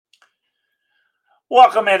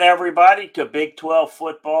Welcome in, everybody, to Big 12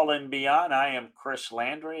 football and beyond. I am Chris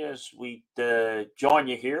Landry as we join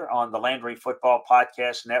you here on the Landry Football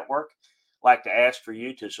Podcast Network. I'd like to ask for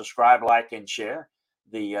you to subscribe, like, and share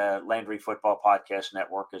the Landry Football Podcast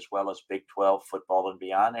Network, as well as Big 12 football and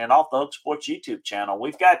beyond, and also Sports YouTube channel.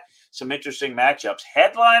 We've got some interesting matchups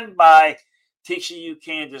headlined by TCU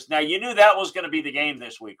Kansas. Now, you knew that was going to be the game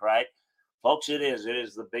this week, right? Folks, it is. It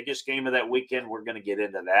is the biggest game of that weekend. We're going to get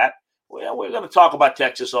into that. Well, we're going to talk about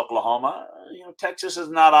Texas, Oklahoma. Texas is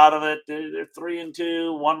not out of it. They're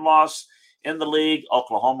 3-2, one loss in the league.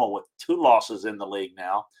 Oklahoma with two losses in the league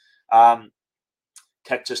now.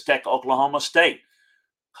 Texas Tech, Oklahoma State.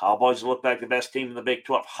 Cowboys look like the best team in the Big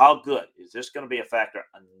 12. How good is this going to be a factor?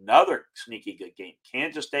 Another sneaky good game.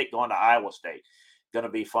 Kansas State going to Iowa State. Going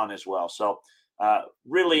to be fun as well. So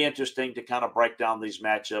really interesting to kind of break down these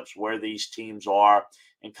matchups, where these teams are,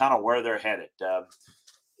 and kind of where they're headed.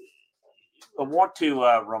 I want to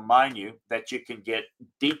remind you that you can get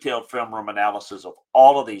detailed film room analysis of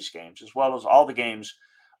all of these games, as well as all the games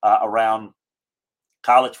around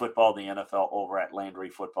college football, the NFL, over at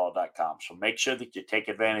LandryFootball.com. So make sure that you take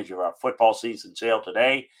advantage of our football season sale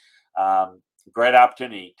today. Great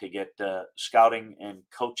opportunity to get scouting and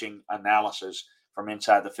coaching analysis from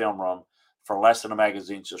inside the film room for less than a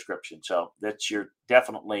magazine subscription. So you're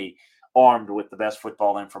definitely armed with the best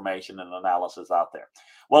football information and analysis out there.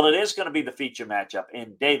 Well, it is going to be the feature matchup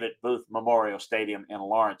in David Booth Memorial Stadium in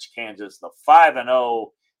Lawrence, Kansas. The 5-0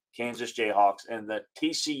 Kansas Jayhawks and the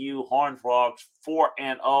TCU Horned Frogs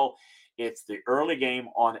 4-0. It's the early game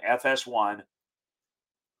on FS1.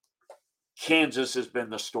 Kansas has been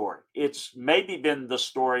the story. It's maybe been the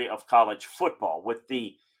story of college football, with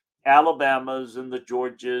the Alabamas and the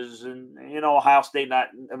Georgias and Ohio State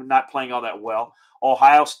not playing all that well.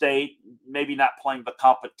 Ohio State maybe not playing the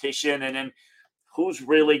competition, and then who's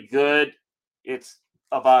really good? It's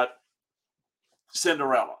about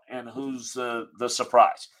Cinderella and who's the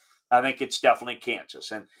surprise. I think it's definitely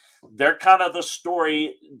Kansas, and they're kind of the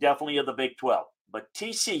story, definitely, of the Big 12. But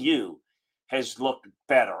TCU has looked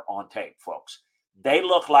better on tape, folks. They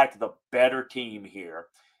look like the better team here,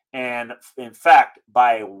 and in fact,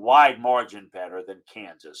 by a wide margin better than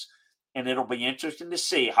Kansas. And it'll be interesting to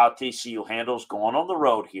see how TCU handles going on the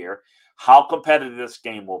road here, how competitive this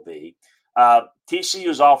game will be.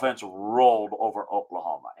 TCU's offense rolled over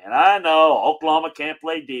Oklahoma. And I know Oklahoma can't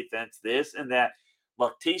play defense, this and that.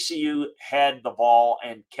 Look, TCU had the ball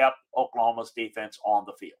and kept Oklahoma's defense on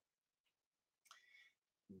the field.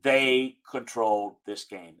 They controlled this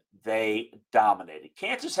game. They dominated.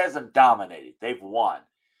 Kansas hasn't dominated. They've won.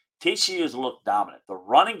 TCU's looked dominant. The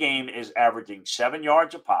running game is averaging 7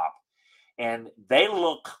 yards a pop, and they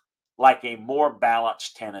look like a more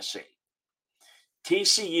balanced Tennessee.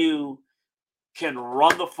 TCU can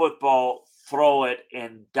run the football, throw it,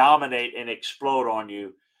 and dominate and explode on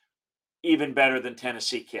you even better than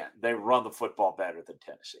Tennessee can. They run the football better than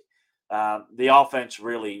Tennessee. The offense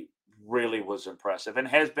really was impressive and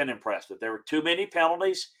has been impressive. There were too many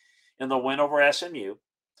penalties in the win over SMU.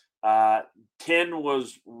 10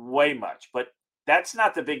 was way much, but that's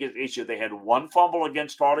not the biggest issue. They had one fumble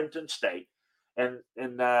against Arlington State, and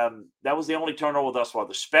that was the only turnover thus far.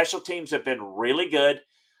 The special teams have been really good.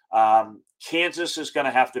 Kansas is going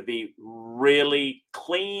to have to be really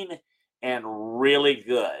clean and really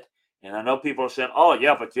good. And I know people are saying, oh,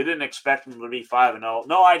 yeah, but you didn't expect them to be 5-0.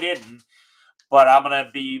 No, I didn't. But I'm going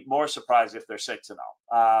to be more surprised if they're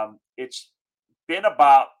 6-0. It's been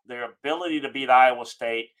about their ability to beat Iowa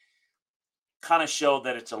State, kind of showed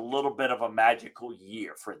that it's a little bit of a magical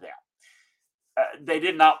year for them. They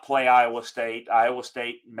did not play Iowa State. Iowa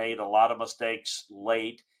State made a lot of mistakes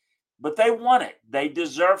late, but they won it. They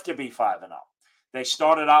deserve to be 5-0. They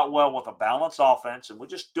started out well with a balanced offense, and we're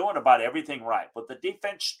just doing about everything right. But the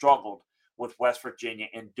defense struggled with West Virginia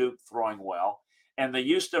and Duke throwing well, and the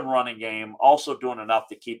Houston running game also doing enough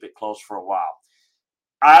to keep it close for a while.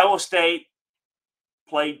 Iowa State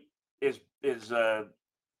is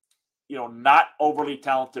not overly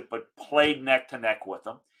talented, but played neck to neck with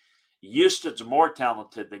them. Houston's more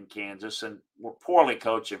talented than Kansas, and were poorly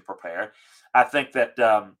coached and prepared. I think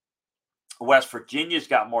that West Virginia's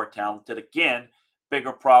got more talented. Again,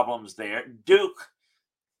 bigger problems there. Duke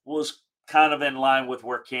was kind of in line with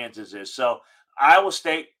where Kansas is. So Iowa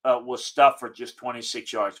State was stuffed for just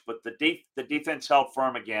 26 yards, but the defense held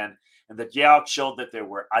firm again, and the Jayhawks showed that they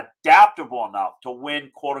were adaptable enough to win,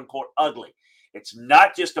 quote-unquote, ugly. It's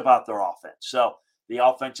not just about their offense. So the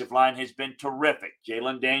offensive line has been terrific.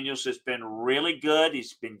 Jalen Daniels has been really good.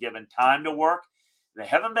 He's been given time to work. There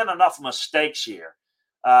haven't been enough mistakes here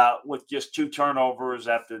with just 2 turnovers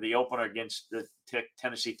after the opener against the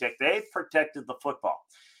Tennessee Tech. They've protected the football.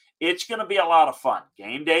 It's going to be a lot of fun.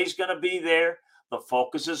 Game day is going to be there. The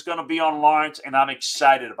focus is going to be on Lawrence, and I'm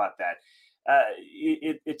excited about that.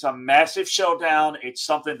 It's a massive showdown. It's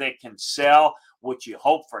something they can sell. What you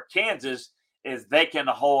hope for Kansas is they can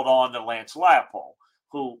hold on to Lance Leipold,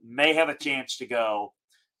 who may have a chance to go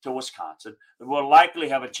to Wisconsin, will likely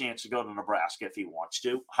have a chance to go to Nebraska if he wants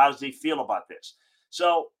to. How does he feel about this?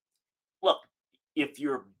 So, look, if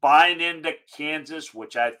you're buying into Kansas,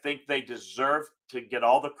 which I think they deserve to get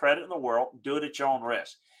all the credit in the world, do it at your own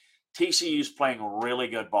risk. TCU's playing really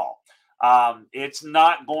good ball. It's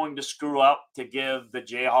not going to screw up to give the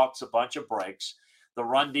Jayhawks a bunch of breaks. The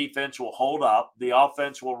run defense will hold up. The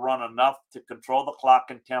offense will run enough to control the clock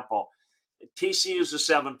and tempo. TCU's a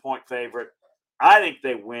 7-point favorite. I think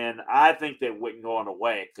they win. I think they wouldn't go on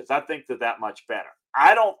away because I think they're that much better.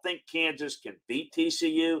 I don't think Kansas can beat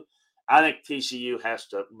TCU. I think TCU has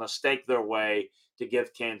to mistake their way to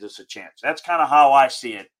give Kansas a chance. That's kind of how I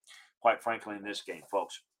see it, quite frankly, in this game,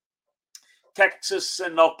 folks. Texas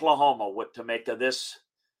and Oklahoma, what to make of this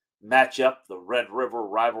matchup, the Red River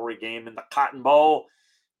rivalry game in the Cotton Bowl.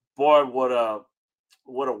 Boy, what a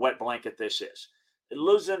wet blanket this is.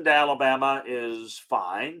 Losing to Alabama is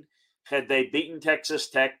fine. Had they beaten Texas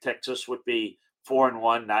Tech, Texas would be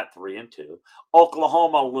 4-1, not 3-2.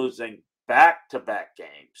 Oklahoma losing back-to-back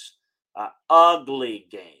games, ugly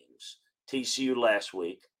games. TCU last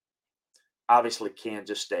week, obviously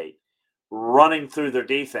Kansas State, running through their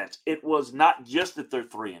defense. It was not just that they're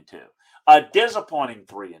 3-2, a disappointing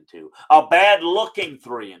 3-2, a bad-looking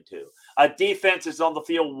 3-2. A defense is on the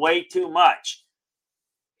field way too much.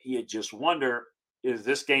 You just wonder, is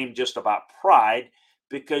this game just about pride?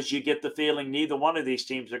 Because you get the feeling neither one of these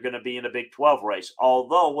teams are going to be in a Big 12 race.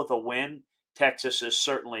 Although with a win, Texas is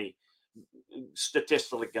certainly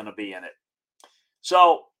statistically going to be in it.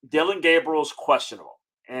 So Dylan Gabriel's questionable,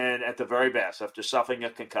 and at the very best, after suffering a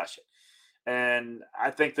concussion. And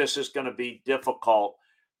I think this is going to be difficult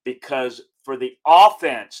because for the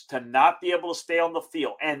offense to not be able to stay on the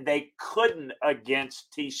field, and they couldn't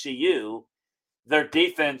against TCU, their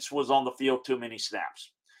defense was on the field too many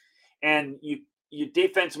snaps. And your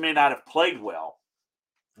defense may not have played well.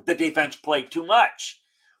 The defense played too much.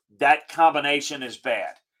 That combination is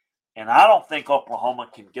bad. And I don't think Oklahoma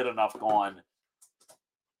can get enough going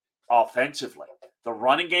offensively. The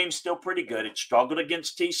running game's still pretty good. It struggled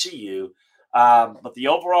against TCU. But the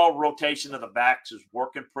overall rotation of the backs is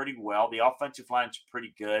working pretty well. The offensive line's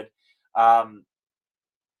pretty good. The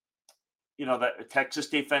Texas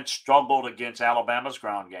defense struggled against Alabama's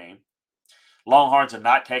ground game. Longhorns are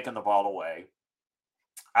not taking the ball away.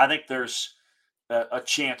 I think there's a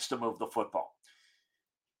chance to move the football.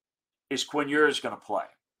 Is Quinn Ewers going to play?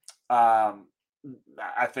 I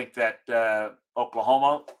think that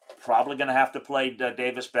Oklahoma probably going to have to play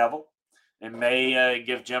Davis Bevel and may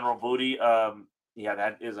give General Booty.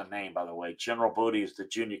 That is a name, by the way. General Booty is the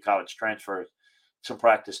junior college transfer, some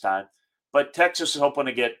practice time. But Texas is hoping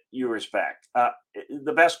to get Ewers back.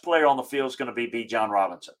 The best player on the field is going to be Bijan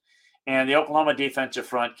Robinson. And the Oklahoma defensive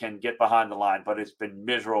front can get behind the line, but it's been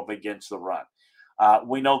miserable against the run.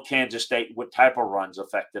 We know Kansas State, what type of runs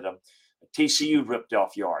affected them. TCU ripped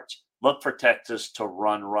off yards. Look for Texas to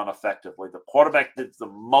run effectively. The quarterback did the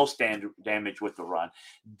most damage with the run.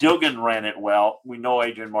 Duggan ran it well. We know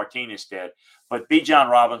Adrian Martinez did. But Bijan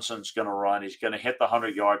Robinson's going to run. He's going to hit the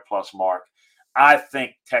 100-yard plus mark. I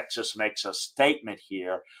think Texas makes a statement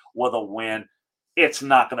here with a win. It's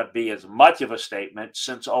not going to be as much of a statement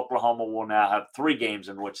since Oklahoma will now have 3 games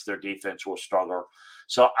in which their defense will struggle.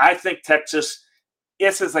 So I think Texas,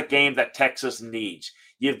 this is a game that Texas needs.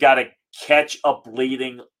 You've got to catch a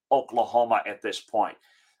bleeding Oklahoma at this point.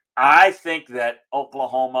 I think that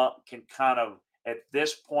Oklahoma can kind of, at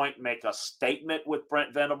this point, make a statement with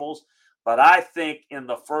Brent Venables. But I think in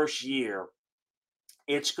the first year,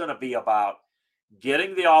 it's going to be about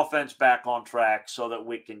getting the offense back on track so that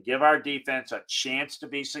we can give our defense a chance to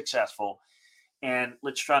be successful. And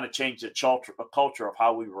let's try to change the culture of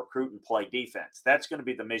how we recruit and play defense. That's going to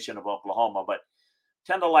be the mission of Oklahoma. But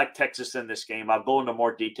tend to like Texas in this game. I'll go into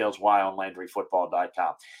more details why on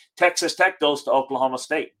LandryFootball.com. Texas Tech goes to Oklahoma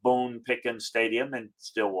State, Boone Pickens Stadium in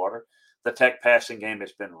Stillwater. The Tech passing game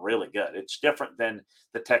has been really good. It's different than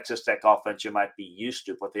the Texas Tech offense you might be used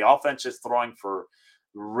to, but the offense is throwing for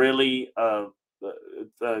really a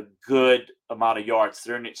good amount of yards,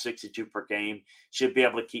 362 per game. Should be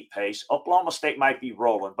able to keep pace. Oklahoma State might be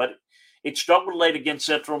rolling, but it struggled late against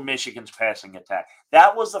Central Michigan's passing attack.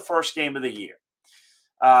 That was the first game of the year.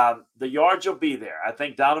 The yards will be there. I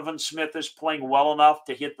think Donovan Smith is playing well enough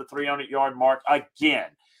to hit the 300-yard mark again.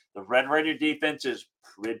 The Red Raider defense is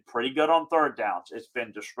pretty good on third downs. It's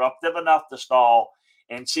been disruptive enough to stall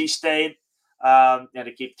NC State and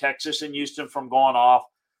to keep Texas and Houston from going off.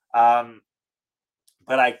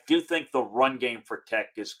 But I do think the run game for Tech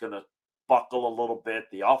is going to buckle a little bit.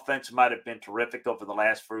 The offense might have been terrific over the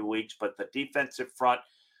last few weeks, but the defensive front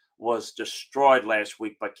was destroyed last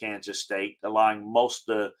week by Kansas State, allowing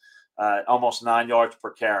almost 9 yards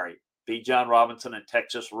per carry. Bijan Robinson and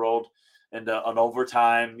Texas rolled into an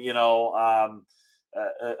overtime,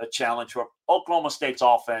 a challenge where Oklahoma State's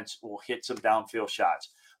offense will hit some downfield shots.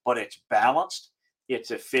 But it's balanced,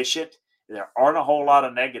 it's efficient. There aren't a whole lot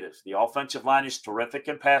of negatives. The offensive line is terrific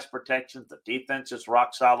in pass protection. The defense is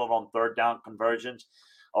rock solid on third down conversions.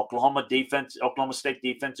 Oklahoma State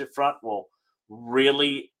defensive front will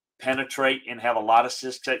really penetrate and have a lot of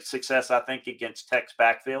success, I think, against Tech's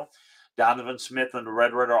backfield. Donovan Smith and the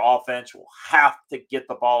Red Raider offense will have to get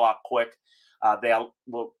the ball out quick. They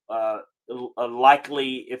will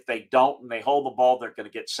likely, if they don't and they hold the ball, they're going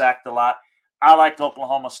to get sacked a lot. I like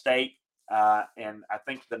Oklahoma State, and I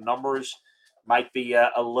think the numbers might be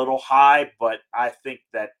a little high, but I think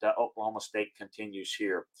that Oklahoma State continues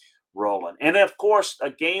here rolling. And, of course,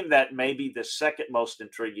 a game that may be the second most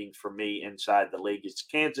intriguing for me inside the league is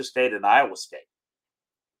Kansas State and Iowa State.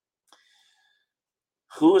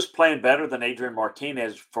 Who is playing better than Adrian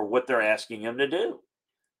Martinez for what they're asking him to do?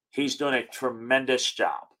 He's doing a tremendous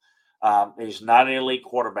job. He's not an elite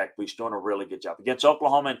quarterback, but he's doing a really good job. Against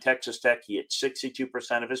Oklahoma and Texas Tech, he hit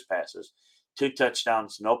 62% of his passes, 2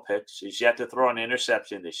 touchdowns, no picks. He's yet to throw an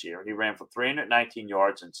interception this year. He ran for 319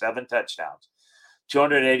 yards and 7 touchdowns,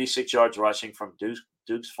 286 yards rushing from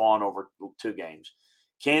Dukes Vaughn over 2 games.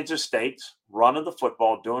 Kansas State's running the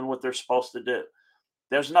football, doing what they're supposed to do.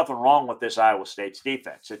 There's nothing wrong with this Iowa State's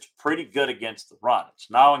defense. It's pretty good against the run. It's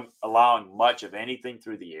not allowing much of anything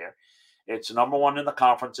through the air. It's number 1 in the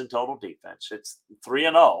conference in total defense. It's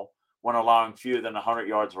 3-0 when allowing fewer than 100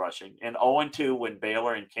 yards rushing, and 0-2 when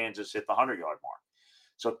Baylor and Kansas hit the 100-yard mark.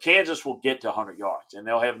 So Kansas will get to 100 yards, and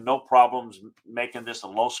they'll have no problems making this a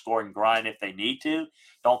low-scoring grind if they need to.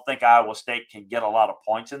 Don't think Iowa State can get a lot of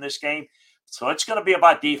points in this game. So it's going to be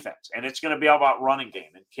about defense, and it's going to be about running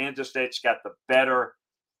game. And Kansas State's got the better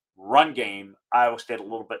run game. Iowa State a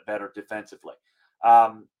little bit better defensively.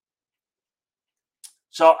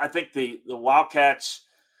 So I think the Wildcats,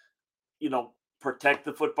 protect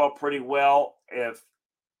the football pretty well. If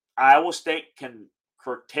Iowa State can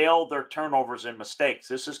curtail their turnovers and mistakes,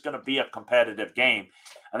 this is going to be a competitive game.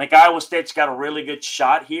 I think Iowa State's got a really good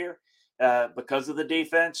shot here because of the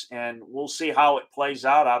defense, and we'll see how it plays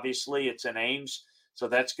out. Obviously, it's in Ames, so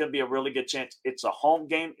that's going to be a really good chance. It's a home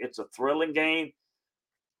game. It's a thrilling game.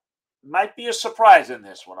 Might be a surprise in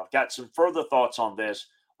this one. I've got some further thoughts on this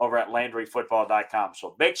over at LandryFootball.com.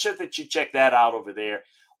 So make sure that you check that out over there.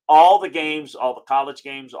 All the games, all the college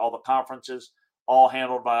games, all the conferences, all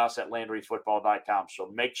handled by us at LandryFootball.com.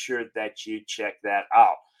 So make sure that you check that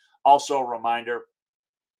out. Also, a reminder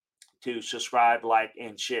to subscribe, like,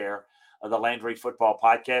 and share the Landry Football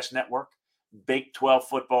Podcast Network, Big 12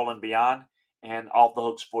 Football and Beyond, and Off the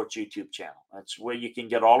Hook Sports YouTube channel. That's where you can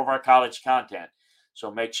get all of our college content. So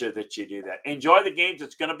make sure that you do that. Enjoy the games.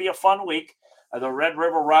 It's going to be a fun week. The Red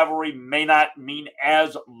River rivalry may not mean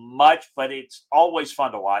as much, but it's always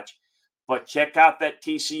fun to watch. But check out that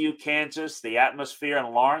TCU Kansas, the atmosphere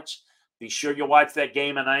in Lawrence. Be sure you watch that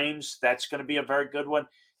game in Ames. That's going to be a very good one.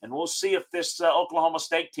 And we'll see if this Oklahoma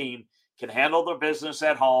State team can handle their business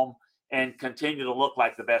at home and continue to look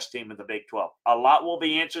like the best team in the Big 12. A lot will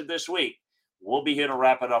be answered this week. We'll be here to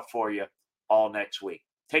wrap it up for you all next week.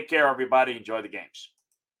 Take care, everybody. Enjoy the games.